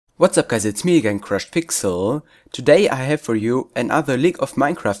What's up guys, it's me again, Crushed Pixel. Today I have for you another League of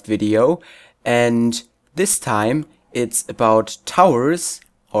Minecraft video, and this time it's about towers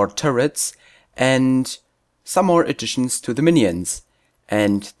or turrets and some more additions to the minions.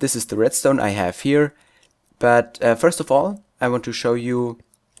 And this is the redstone I have here, but first of all I want to show you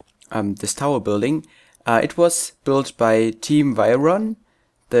this tower building. It was built by Team Viron.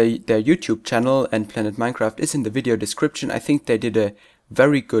 Their YouTube channel and Planet Minecraft is in the video description. I think they did a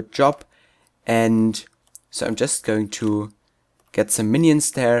very good job, and so I'm just going to get some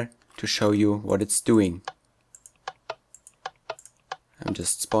minions there to show you what it's doing. I'm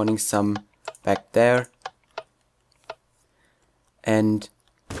just spawning some back there, and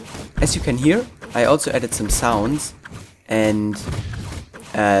as you can hear, I also added some sounds, and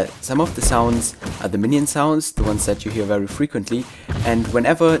some of the sounds are the minion sounds, the ones that you hear very frequently, and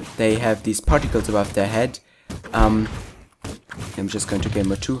whenever they have these particles above their head, I'm just going to game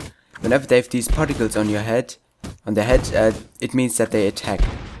mode 2. Whenever they have these particles on their head, it means that they attack.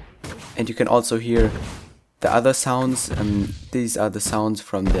 And you can also hear the other sounds. These are the sounds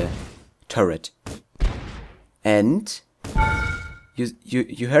from the turret. And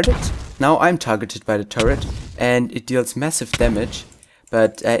you heard it? Now I'm targeted by the turret, and it deals massive damage.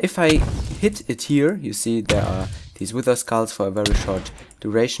 But if I hit it here, you see there are these wither skulls for a very short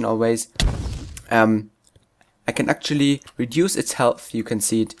duration always. I can actually reduce its health. You can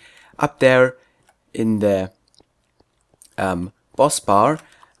see it up there in the boss bar.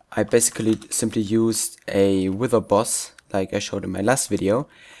 I basically simply used a wither boss like I showed in my last video,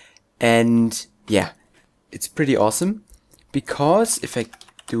 and yeah, it's pretty awesome, because if I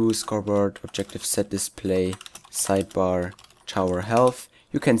do scoreboard objective set display sidebar tower health,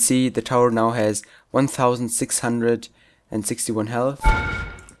 you can see the tower now has 1661 health,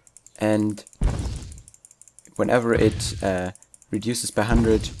 and whenever it reduces by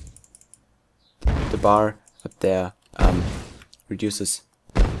 100, the bar up there reduces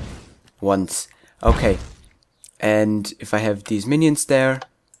once. Okay, and if I have these minions there,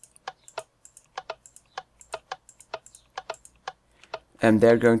 and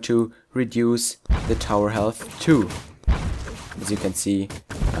they're going to reduce the tower health too, as you can see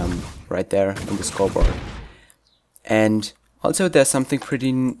right there on the scoreboard. And also there's something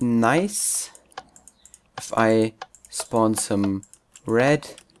pretty nice. If I spawn some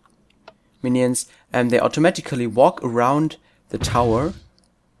red minions, they automatically walk around the tower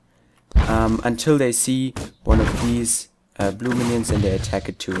until they see one of these blue minions, and they attack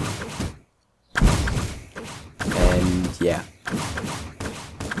it too. And yeah,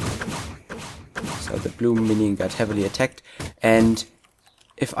 so the blue minion got heavily attacked. And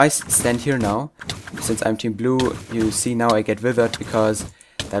if I stand here now, since I'm team blue, you see now I get withered, because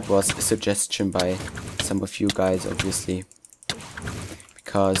that was a suggestion by some of you guys, obviously,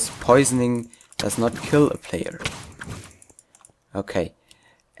 because poisoning does not kill a player. Okay,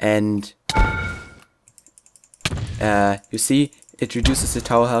 and you see it reduces the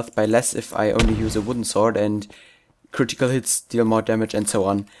tower health by less if I only use a wooden sword, and critical hits deal more damage and so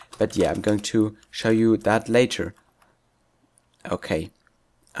on. But yeah, I'm going to show you that later. Okay,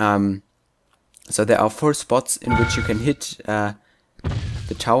 so there are 4 spots in which you can hit the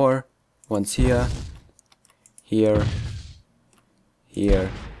tower. Once here, here, here,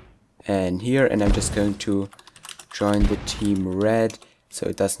 and here, and I'm just going to join the team red so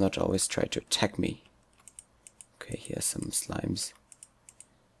it does not always try to attack me. Okay, here's some slimes.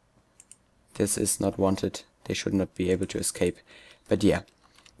 This is not wanted. They should not be able to escape. But yeah.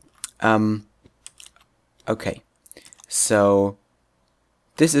 Okay. So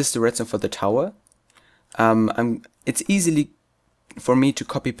this is the redstone for the tower. It's easily for me to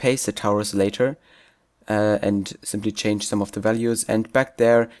copy paste the towers later and simply change some of the values. And back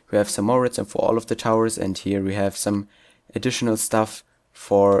there we have some more redstone for all of the towers, and here we have some additional stuff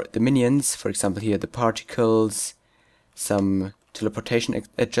for the minions. For example, here the particles, some teleportation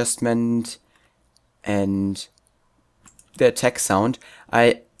adjustment, and the attack sound.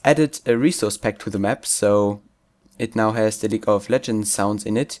 I added a resource pack to the map, so it now has the League of Legends sounds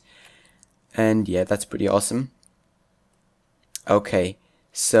in it, and yeah, that's pretty awesome. Okay,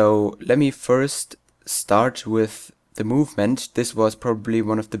 so let me first start with the movement. This was probably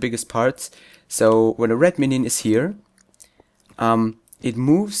one of the biggest parts. So when a red minion is here, it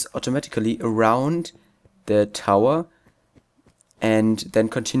moves automatically around the tower and then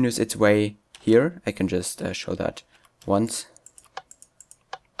continues its way here. I can just show that once.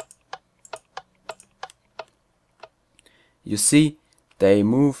 You see, they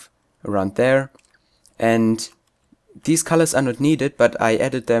move around there, and these colors are not needed, but I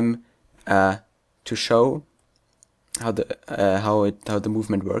added them to show how the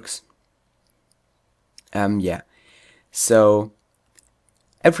movement works. Yeah. So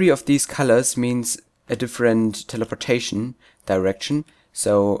every of these colors means a different teleportation direction.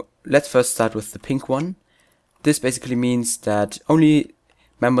 So let's first start with the pink one. This basically means that only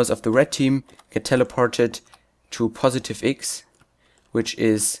members of the red team get teleported to positive X, which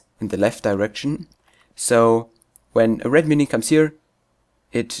is in the left direction. So when a red minion comes here,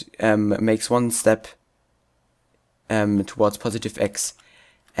 it makes one step towards positive X.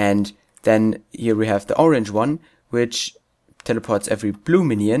 And then here we have the orange one, which teleports every blue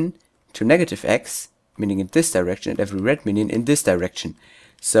minion to negative X, meaning in this direction, and every red minion in this direction.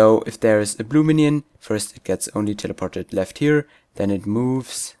 So if there's a blue minion, first it gets only teleported left here, then it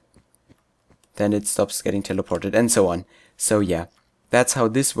moves, then it stops getting teleported, and so on. So yeah, that's how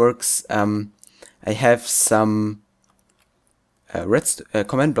this works. I have some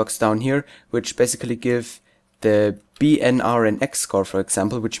command blocks down here, which basically give the B, N, R, and X score, for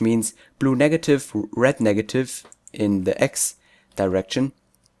example, which means blue negative, red negative in the X direction,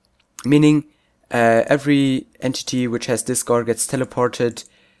 meaning every entity which has this score gets teleported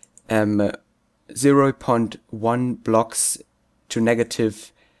 0.1 blocks to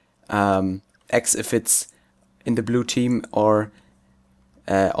negative X if it's in the blue team, or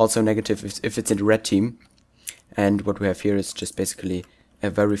also negative if it's in the red team. And what we have here is just basically a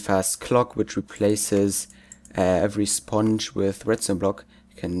very fast clock which replaces every sponge with redstone block.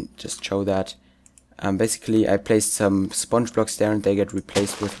 You can just show that. Basically I placed some sponge blocks there and they get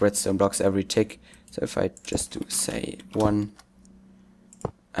replaced with redstone blocks every tick. So if I just do say 1,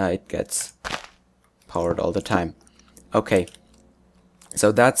 it gets powered all the time. Okay,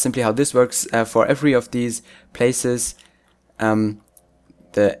 so that's simply how this works. For every of these places,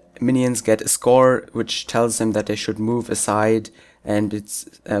 the minions get a score which tells them that they should move aside, and it's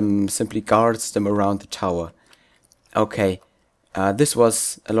simply guards them around the tower. Okay, this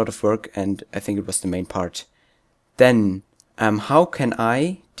was a lot of work, and I think it was the main part. Then, how can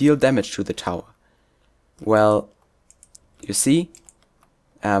I deal damage to the tower? Well, you see,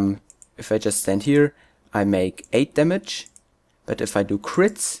 if I just stand here, I make 8 damage, but if I do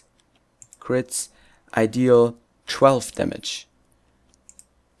crits, I deal 12 damage.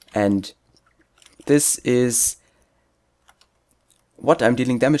 And this is what I'm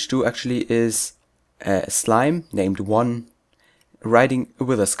dealing damage to. Actually is a slime named 1 riding a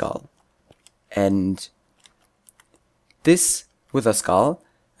wither skull, and this wither skull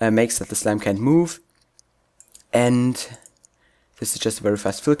makes that the slime can't move, and this is just a very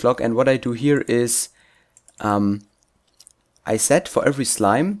fast fill clock. And what I do here is I set for every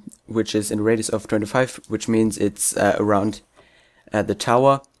slime, which is in a radius of 25, which means it's around the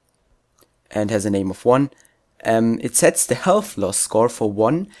tower and has a name of 1. It sets the health loss score for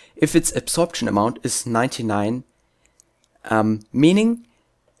 1 if its absorption amount is 99, meaning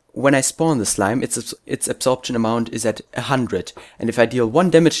when I spawn the slime, its absorption amount is at 100, and if I deal 1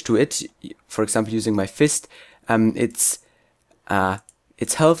 damage to it, for example using my fist, its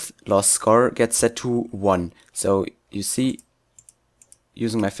health loss score gets set to 1. So you see,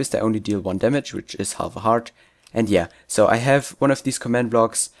 using my fist I only deal 1 damage, which is half a heart. And yeah, so I have one of these command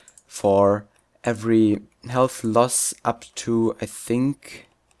blocks for every health loss up to, I think,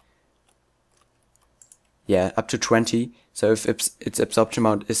 yeah, up to 20. So if its absorption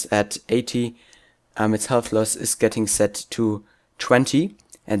amount is at 80, its health loss is getting set to 20.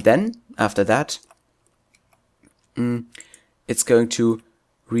 And then, after that, it's going to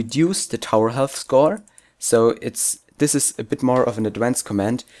reduce the tower health score. So this is a bit more of an advanced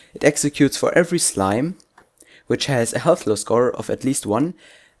command. It executes for every slime which has a health loss score of at least 1.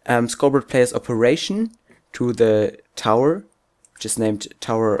 Scoreboard player's operation to the tower, which is named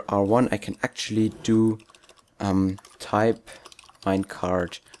tower R1. I can actually do type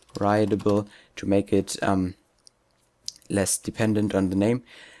minecart rideable to make it less dependent on the name.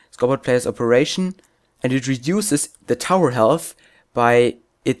 Scoreboard player's operation, and it reduces the tower health by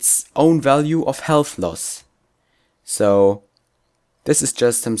its own value of health loss. So this is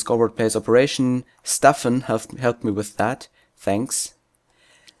just some scoreboard player's operation. Stuffen helped me with that, thanks.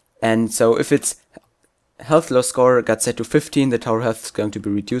 And so if its health loss score got set to 15, the tower health is going to be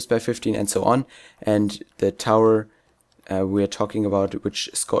reduced by 15, and so on. And the tower we're talking about, which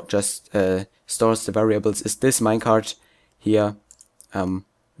just stores the variables, is this minecart here,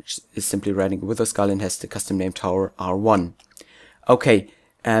 which is simply riding a wither skull and has the custom name tower R1. Okay,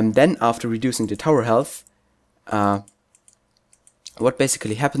 then after reducing the tower health, what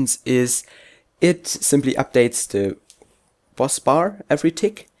basically happens is it simply updates the boss bar every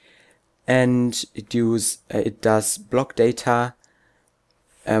tick, and it does block data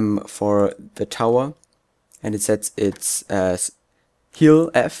for the tower, and it sets its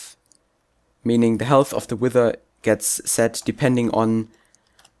heal F, meaning the health of the wither gets set depending on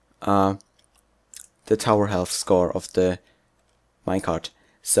the tower health score of the minecart.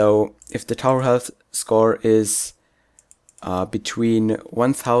 So if the tower health score is between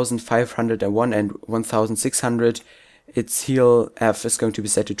 1501 and 1600, its heal F is going to be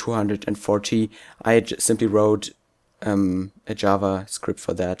set to 240. I simply wrote a Java script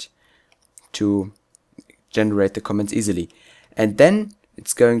for that to generate the comments easily. And then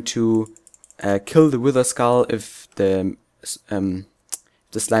it's going to kill the wither skull if the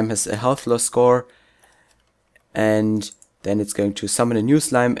slime has a health loss score, and then it's going to summon a new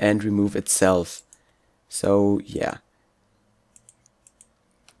slime and remove itself. So yeah.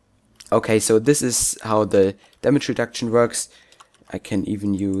 Okay, so this is how the damage reduction works. I can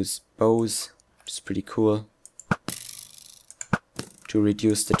even use bows, which is pretty cool, to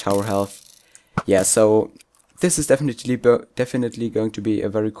reduce the tower health. Yeah, so this is definitely going to be a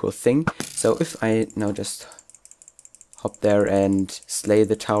very cool thing. So if I now just hop there and slay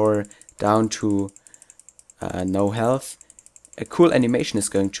the tower down to no health, a cool animation is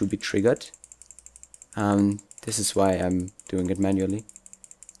going to be triggered. This is why I'm doing it manually.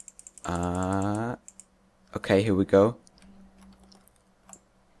 Okay, here we go.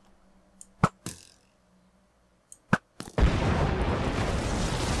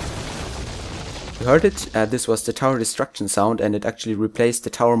 You heard it? This was the tower destruction sound, and it actually replaced the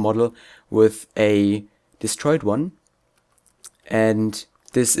tower model with a destroyed one. And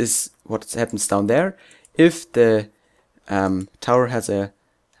this is what happens down there. If the tower has a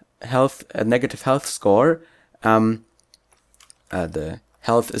negative health score, the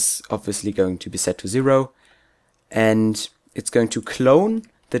health is obviously going to be set to 0, and it's going to clone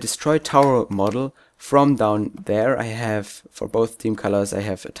the destroyed tower model from down there. I have, for both team colors, I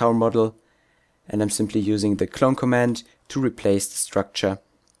have a tower model, and I'm simply using the clone command to replace the structure,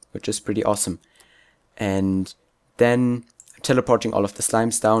 which is pretty awesome. And then teleporting all of the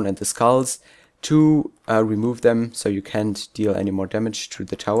slimes down and the skulls to remove them so you can't deal any more damage to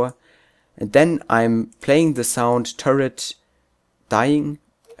the tower. And then I'm playing the sound turret dying.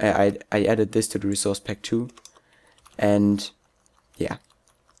 I added this to the resource pack too. And yeah.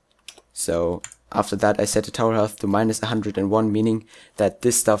 So after that I set the tower health to -101, meaning that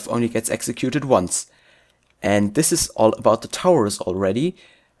this stuff only gets executed once. And this is all about the towers already.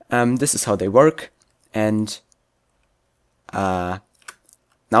 This is how they work. And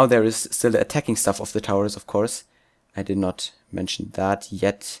now there is still the attacking stuff of the towers, of course. I did not mention that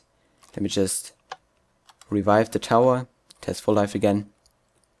yet. Let me just revive the tower. It has full life again.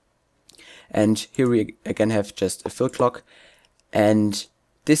 And here we again have just a fill clock. And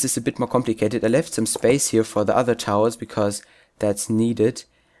this is a bit more complicated. I left some space here for the other towers because that's needed.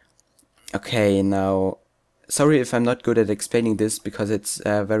 Okay, now, sorry if I'm not good at explaining this because it's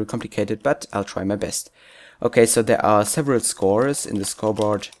very complicated, but I'll try my best. Okay, so there are several scores in the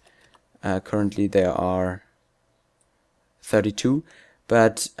scoreboard. Currently there are 32,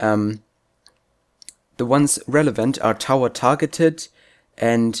 but the ones relevant are tower targeted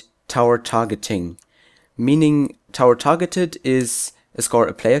and tower targeting. Meaning tower targeted is a score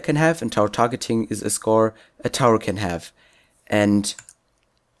a player can have, and tower targeting is a score a tower can have. And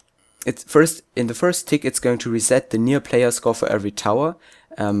it's in the first tick it's going to reset the near player score for every tower.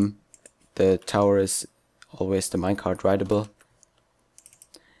 The tower is always the minecart rideable.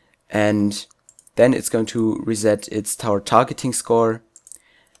 And then it's going to reset its tower targeting score.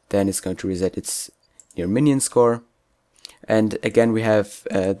 Then it's going to reset its near minion score. And again we have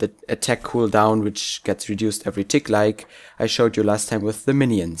the attack cooldown, which gets reduced every tick, like I showed you last time with the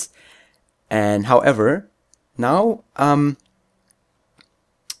minions. And however, now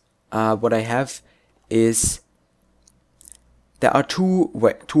what I have is there are two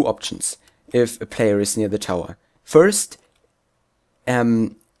options if a player is near the tower. First,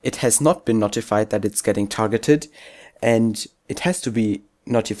 it has not been notified that it's getting targeted, and it has to be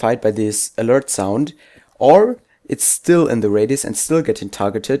notified by this alert sound, or it's still in the radius and still getting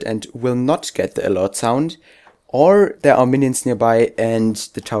targeted and will not get the alert sound, or there are minions nearby and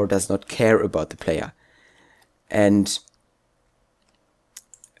the tower does not care about the player. And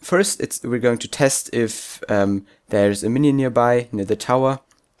first we're going to test if there's a minion nearby near the tower.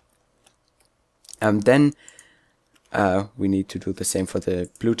 Then we need to do the same for the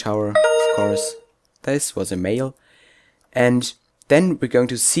blue tower, of course. This was a male. And then we're going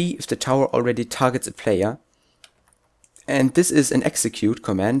to see if the tower already targets a player. And this is an execute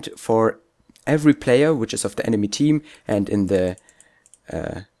command for every player which is of the enemy team and in the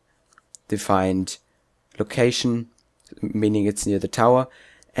defined location, meaning it's near the tower.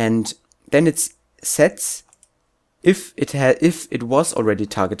 And then it sets if it was already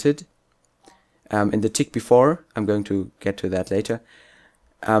targeted in the tick before, I'm going to get to that later,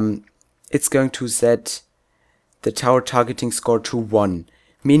 it's going to set the tower targeting score to 1,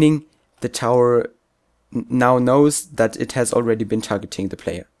 meaning the tower now knows that it has already been targeting the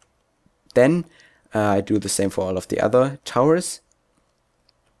player. Then I do the same for all of the other towers,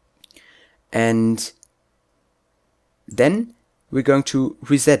 and then we're going to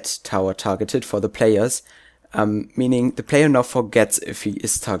reset tower targeted for the players, meaning the player now forgets if he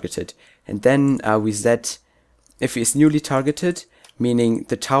is targeted. And then we set if he is newly targeted, meaning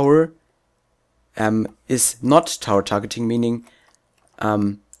the tower is not tower targeting, meaning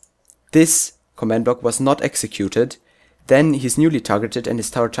this command block was not executed. Then he's newly targeted and his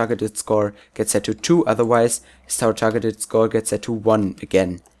tower targeted score gets set to 2, otherwise his tower targeted score gets set to 1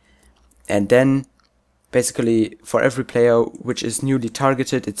 again. And then basically for every player which is newly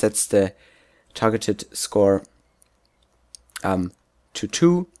targeted, it sets the targeted score to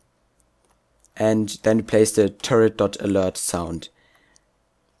 2, and then it plays the turret.alert sound.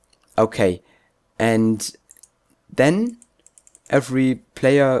 Okay, and then every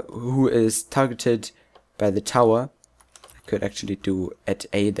player who is targeted by the tower, I could actually do at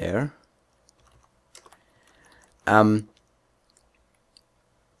A there,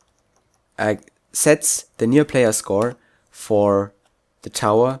 sets the near player score for the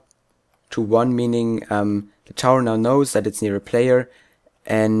tower to 1, meaning the tower now knows that it's near a player.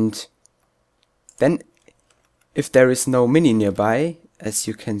 And then if there is no mini nearby, as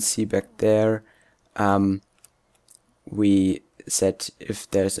you can see back there, we set if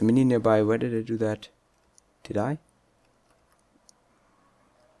there's a mini nearby. Where did I do that? Did I?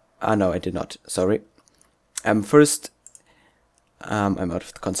 Ah, no, I did not. Sorry. First, I'm out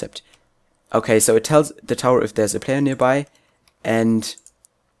of the concept. Okay, so it tells the tower if there's a player nearby, and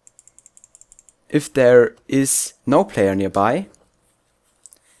if there is no player nearby,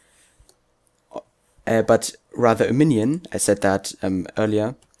 but rather a minion, I said that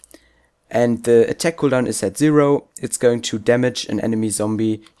earlier, and the attack cooldown is at 0, it's going to damage an enemy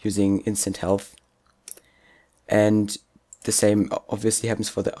zombie using instant health. And the same obviously happens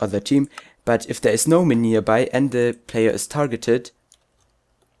for the other team, but if there is no minion nearby and the player is targeted,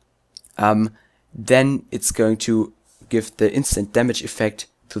 then it's going to give the instant damage effect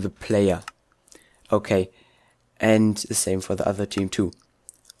to the player. Okay, and the same for the other team too.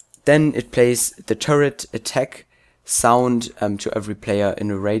 Then it plays the turret attack sound to every player in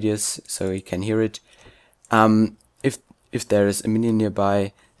a radius, so you can hear it. If there is a minion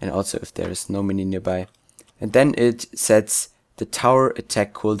nearby, and also if there is no minion nearby. And then it sets the tower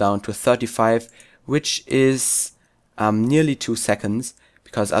attack cooldown to 35, which is nearly 2 seconds,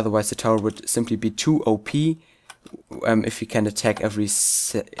 because otherwise the tower would simply be too OP if you can attack every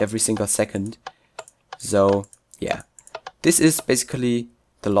single second. So yeah, this is basically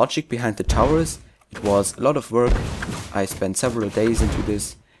the logic behind the towers. It was a lot of work. I spent several days into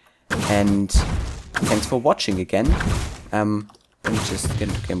this, and thanks for watching again. Let me just get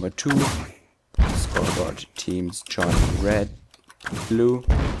into game mode 2. Scoreboard teams Charlie red, blue,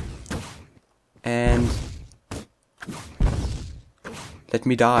 and let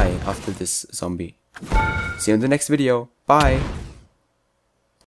me die after this zombie. See you in the next video. Bye!